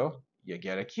Tokyo, you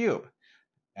get a cube.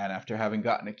 And after having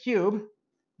gotten a cube,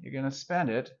 you're going to spend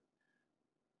it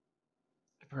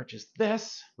to purchase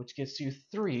this, which gets you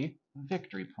 3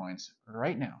 victory points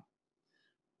right now.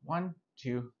 1,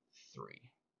 2, 3.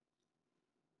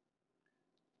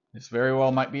 This very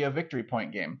well might be a victory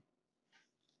point game.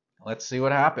 Let's see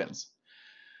what happens.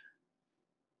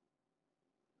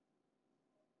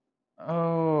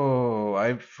 Oh,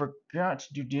 I forgot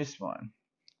to do this one.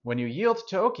 When you yield to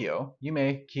Tokyo, you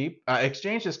may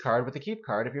exchange this card with the keep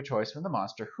card of your choice from the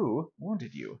monster who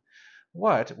wounded you.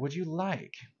 What would you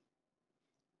like?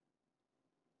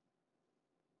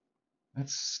 Do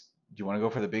you want to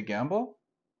go for the big gamble?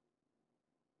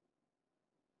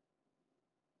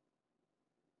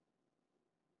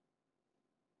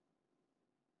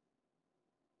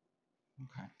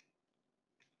 Okay.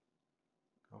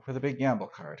 Go for the big gamble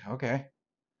card. Okay.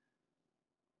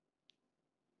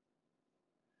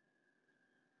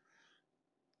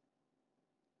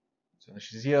 So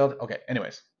she's healed. Okay,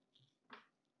 anyways.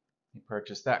 You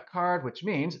purchase that card, which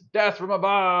means Death from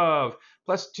Above!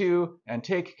 +2, and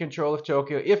take control of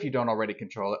Tokyo. If you don't already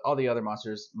control it, all the other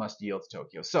monsters must yield to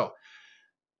Tokyo. So,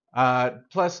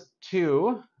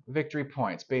 +2 victory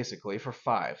points, basically, for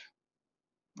 5.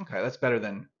 Okay, that's better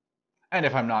than... And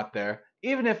if I'm not there,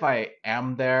 even if I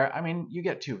am there, I mean, you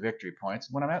get 2 victory points.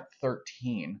 When I'm at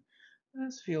 13,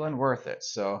 that's feeling worth it.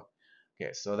 So,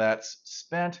 okay, so that's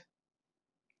spent.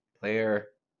 Player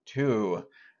 2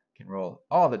 can roll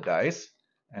all the dice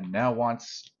and now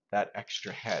wants that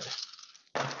extra head.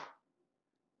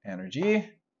 Energy.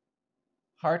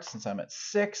 Heart, since I'm at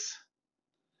 6.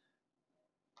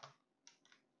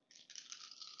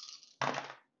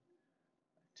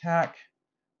 Attack.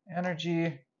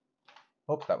 Energy.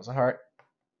 Oh, that was a heart.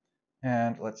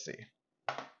 And let's see.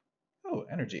 Oh,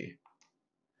 energy.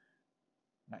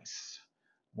 Nice.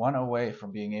 1 away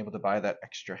from being able to buy that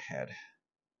extra head.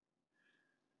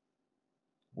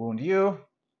 Wound you.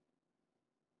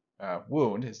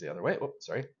 Wound is the other way. Oh,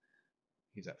 sorry.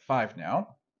 He's at 5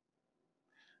 now.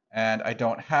 And I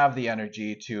don't have the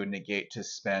energy to negate to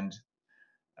spend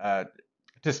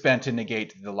to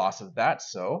negate the loss of that.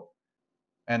 So,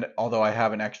 and although I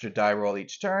have an extra die roll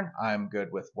each turn, I'm good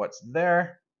with what's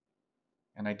there.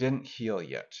 And I didn't heal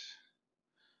yet.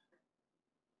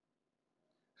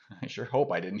 I sure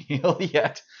hope I didn't heal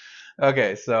yet.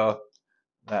 Okay, so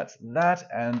that's that.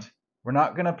 And we're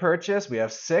not going to purchase. We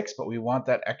have 6, but we want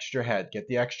that extra head. Get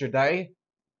the extra die.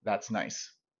 That's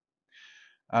nice.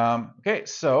 Okay,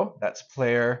 so that's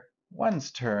player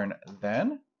 1's turn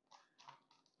then.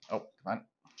 Oh, come on.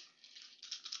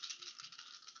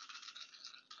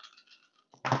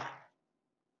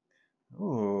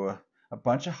 Ooh, a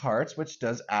bunch of hearts, which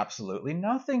does absolutely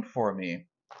nothing for me.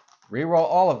 Reroll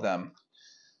all of them.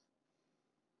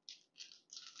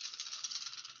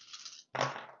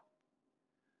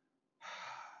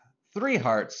 Three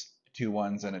hearts, 2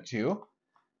 1s, and a 2.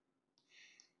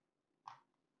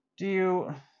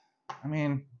 I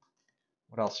mean,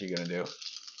 what else are you going to do?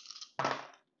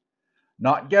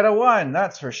 Not get a 1,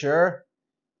 that's for sure.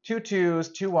 2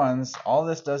 2s, 2 1s, all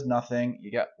this does nothing. You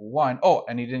get 1. Oh,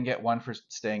 and you didn't get 1 for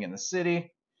staying in the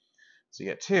city. So you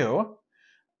get 2.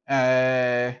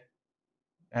 And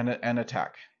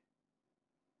attack.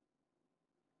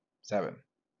 7.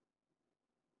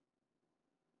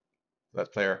 That's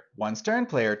player 1's turn.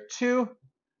 Player 2.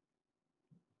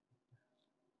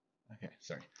 Okay,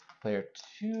 sorry. Player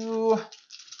 2.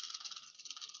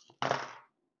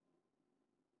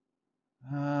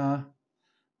 Might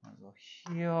as well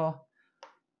heal.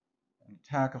 An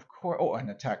attack, of course. Oh, an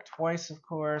attack twice, of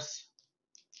course.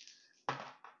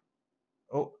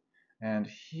 Oh, and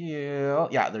heal.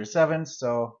 Yeah, there's 7.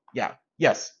 So, yeah.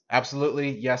 Yes,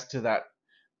 absolutely. Yes to that.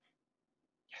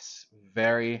 Yes,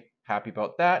 very happy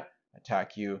about that.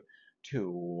 Attack you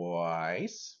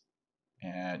twice.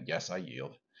 And yes, I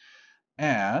yield.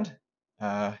 And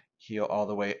heal all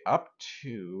the way up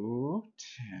to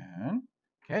 10.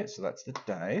 Okay, so that's the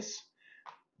dice.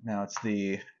 Now it's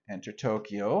the enter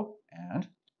Tokyo. And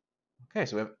okay,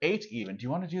 so we have 8 even. Do you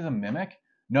want to do the mimic?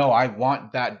 No, I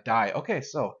want that die. Okay,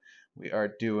 so we are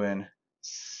doing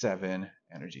 7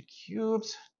 energy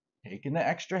cubes. Taking the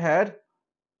extra head.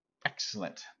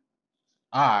 Excellent.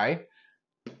 I,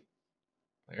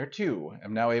 player 2,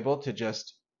 am now able to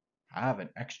just have an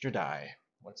extra die.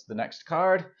 What's the next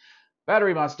card?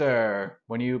 Battery Monster.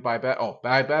 When you buy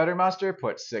Battery Monster,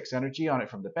 put 6 energy on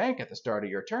it from the bank at the start of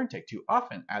your turn. Take 2 off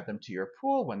and add them to your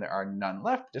pool. When there are none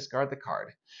left, discard the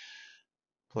card.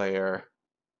 Player.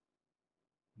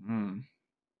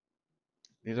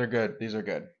 These are good. These are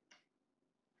good.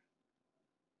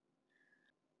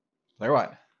 Player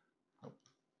 1.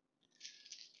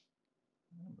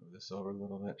 Move this over a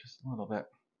little bit, just a little bit.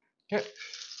 Okay.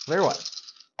 Player 1.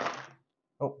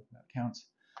 Oh, that counts.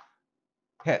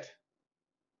 Hit.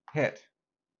 Hit.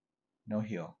 No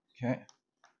heal. Okay.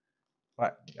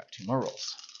 But we got 2 more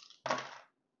rolls.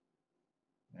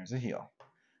 There's a heal.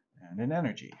 And an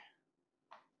energy.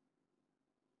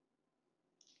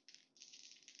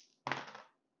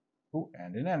 Ooh,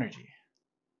 and an energy.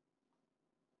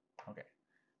 Okay.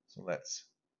 So let's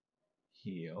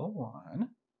heal 1.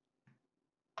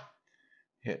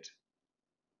 Hit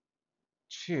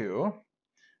 2.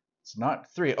 It's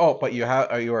not 3. Oh, but you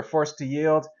are forced to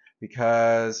yield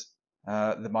because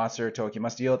the monster Tokyo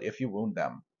must yield if you wound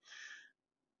them.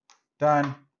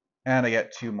 Done. And I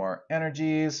get 2 more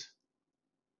energies.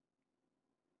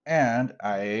 And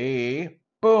I,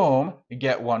 boom,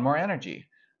 get 1 more energy.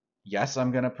 Yes,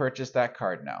 I'm going to purchase that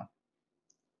card now.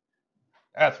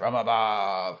 That's from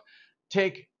above.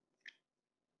 Take,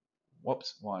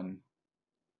 whoops, 1,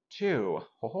 2,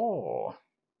 ho ho.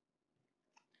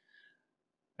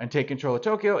 And take control of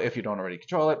Tokyo if you don't already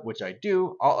control it, which I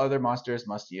do. All other monsters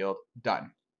must yield.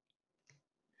 Done.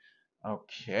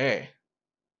 Okay.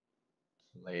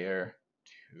 Player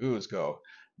 2's go.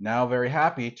 Now very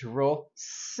happy to roll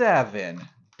 7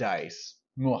 dice.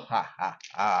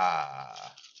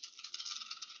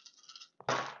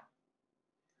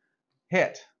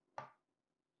 Hit.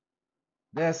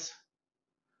 This.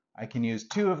 I can use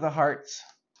 2 of the hearts.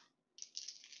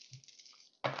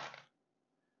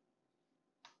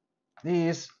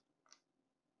 These.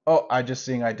 Oh, I just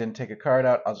seeing I didn't take a card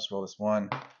out. I'll just roll this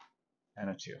 1 and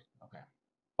a 2. Okay.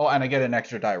 Oh, and I get an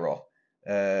extra die roll.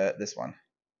 This one.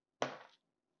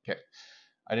 Okay.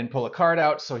 I didn't pull a card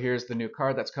out, so here's the new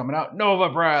card that's coming out. Nova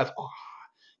Breath.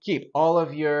 Keep all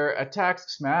of your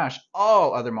attacks, smash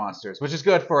all other monsters, which is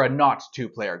good for a not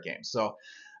 2-player game. So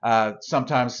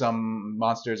sometimes some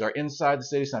monsters are inside the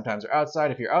city, sometimes they're outside.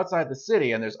 If you're outside the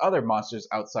city and there's other monsters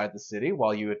outside the city,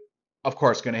 well, you would, of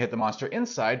course, going to hit the monster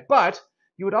inside, but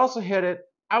you would also hit it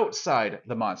outside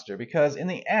the monster because in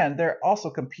the end, they're also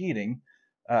competing.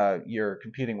 You're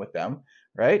competing with them,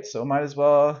 right? So might as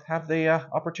well have the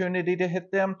opportunity to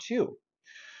hit them too.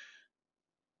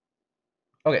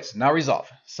 Okay, so now resolve.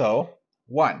 So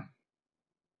 1.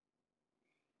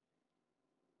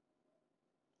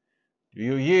 Do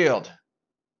you yield?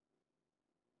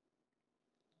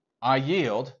 I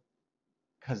yield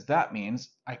because that means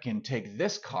I can take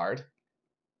this card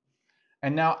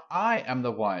and now I am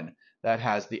the one that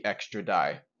has the extra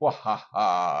die.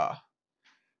 Wahaha.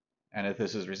 And if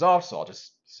this is resolved, so I'll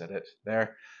just set it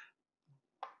there.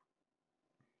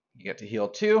 You get to heal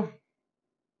 2.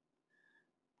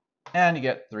 And you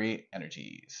get 3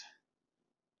 energies.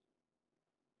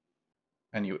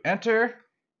 And you enter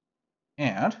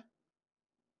and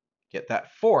get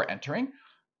that 4 entering.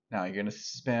 Now you're going to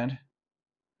spend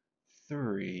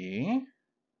 3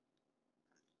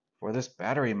 for this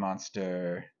battery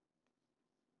monster.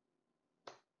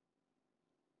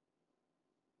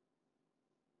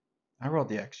 I rolled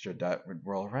the extra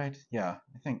roll, right? Yeah,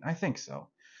 I think so.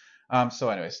 So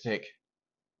anyways, take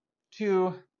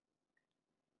 2,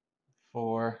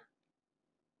 4,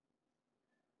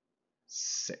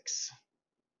 6.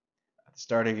 At the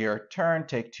start of your turn,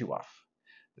 take 2 off.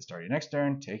 At the start of your next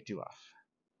turn, take 2 off.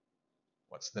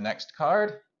 What's the next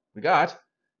card? We got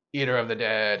Eater of the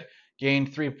Dead. Gain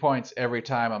 3 points every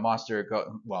time a monster goes.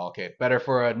 Well, okay, better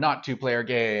for a not 2-player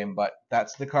game, but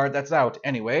that's the card that's out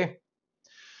anyway.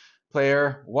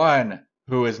 Player 1,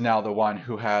 who is now the one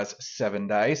who has 7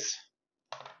 dice.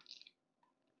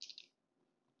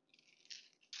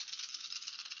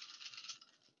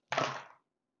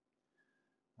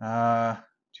 Uh,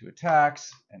 2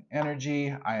 attacks and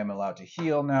energy. I am allowed to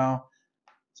heal now,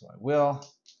 so I will.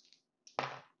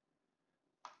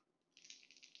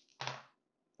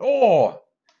 Oh,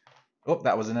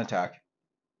 that was an attack.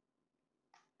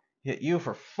 Hit you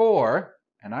for 4,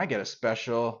 and I get a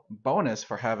special bonus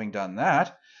for having done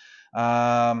that.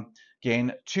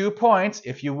 Gain 2 points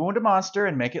if you wound a monster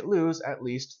and make it lose at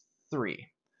least 3.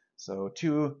 So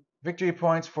 2 victory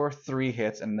points for 3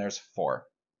 hits, and there's 4.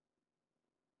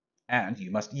 And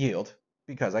you must yield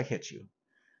because I hit you.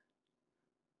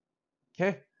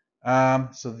 Okay,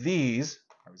 so these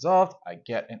are resolved. I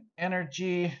get an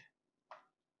energy,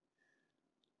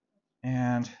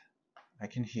 and I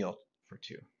can heal for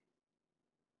 2.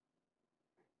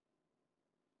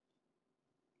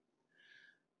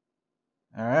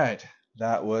 All right,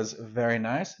 that was very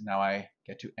nice. Now I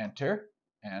get to enter,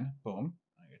 and boom,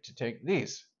 I get to take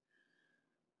these.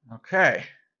 Okay.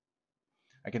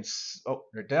 I can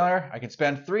I can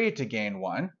spend 3 to gain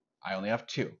 1. I only have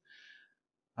 2.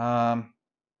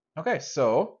 Okay,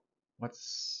 so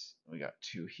we got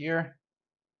 2 here.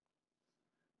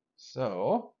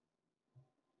 So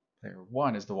player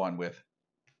 1 is the one with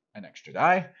an extra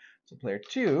die. So player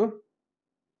 2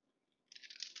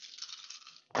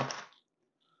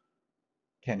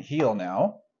 can heal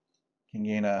now. Can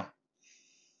gain a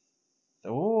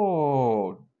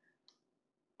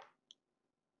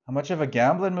how much of a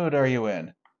gambling mood are you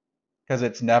in? Because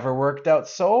it's never worked out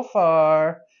so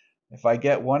far. If I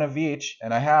get 1 of each,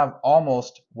 and I have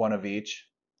almost 1 of each,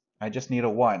 I just need a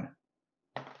 1.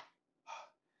 I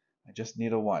just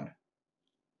need a 1.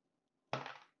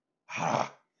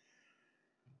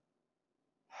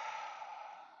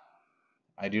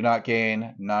 I do not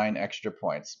gain 9 extra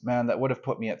points. Man, that would have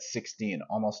put me at 16,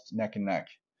 almost neck and neck.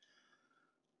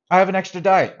 I have an extra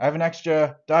die. I have an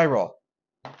extra die roll.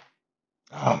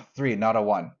 3, not a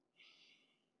 1.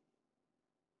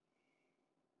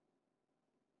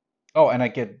 Oh, and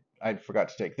I forgot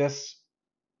to take this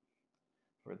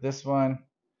for this one.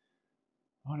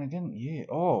 Oh, and I didn't. Yeah.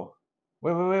 Oh,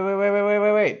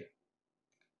 wait.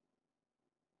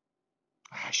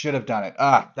 I should have done it.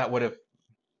 That would have.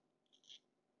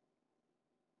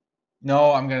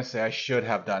 No, I'm gonna say I should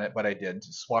have done it, but I didn't.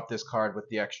 Swap this card with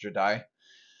the extra die.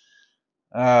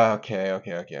 Okay.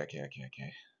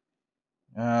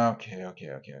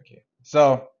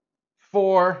 So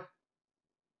 4.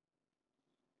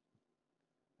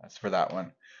 That's for that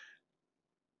one.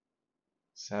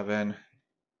 7.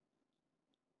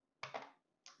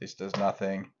 This does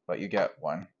nothing, but you get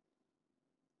 1.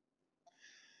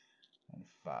 And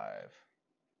 5.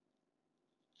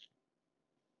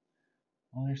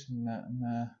 Well, there's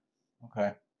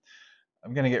okay.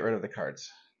 I'm gonna get rid of the cards.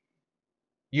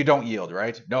 You don't yield,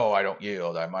 right? No, I don't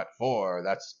yield. I'm at 4.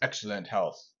 That's excellent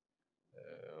health.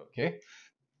 Okay.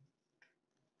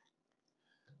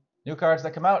 New cards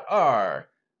that come out are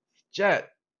Jet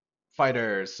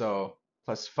Fighters, so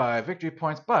 +5 victory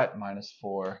points, but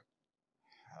 -4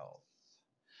 health.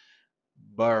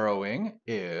 Burrowing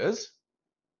is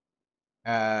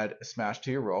add a smash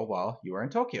to your roll while you are in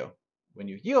Tokyo. When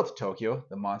you yield to Tokyo,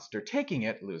 the monster taking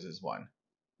it loses 1.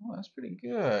 Oh, that's pretty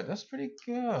good. That's pretty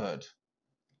good.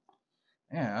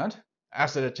 And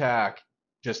acid attack,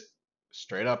 just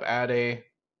straight up add a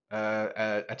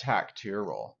attack to your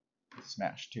roll.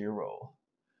 Smash to your roll.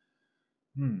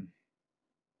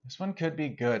 This one could be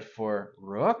good for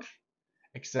Rook,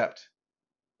 except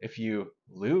if you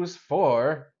lose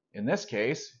 4, in this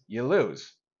case, you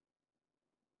lose.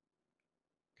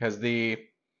 Because the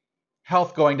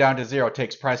health going down to 0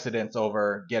 takes precedence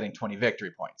over getting 20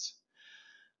 victory points.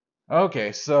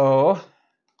 Okay, so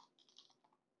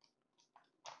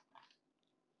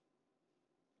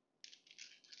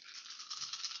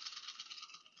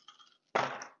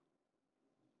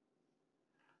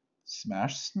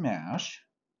Smash, smash.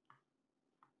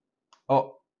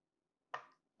 Oh,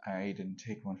 I didn't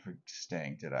take one for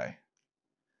staying, did I?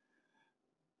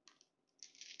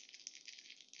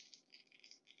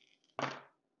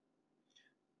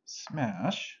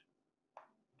 Smash.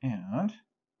 And,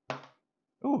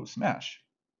 ooh, smash.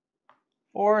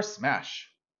 Or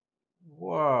smash.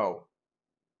 Whoa.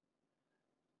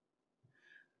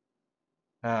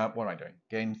 What am I doing?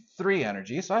 Gain 3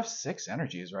 energy, so I have 6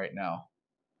 energies right now.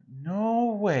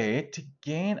 No way to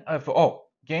gain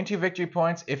gain 2 victory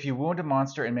points if you wound a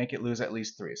monster and make it lose at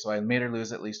least 3. So I made her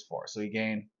lose at least 4. So you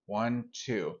gain 1,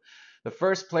 2. The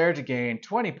first player to gain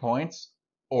 20 points,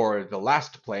 or the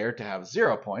last player to have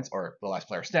 0 points, or the last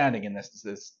player standing in this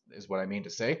is what I mean to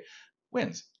say,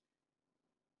 wins.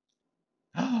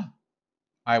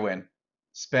 I win.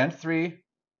 Spend 3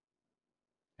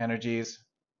 energies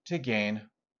to gain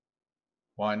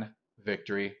 1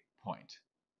 victory point.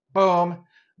 Boom!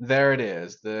 There it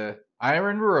is. The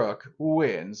Iron Rook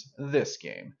wins this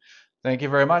game. Thank you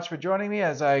very much for joining me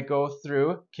as I go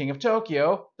through King of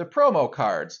Tokyo, the promo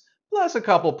cards, plus a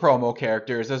couple promo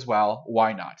characters as well.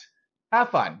 Why not? Have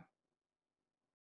fun!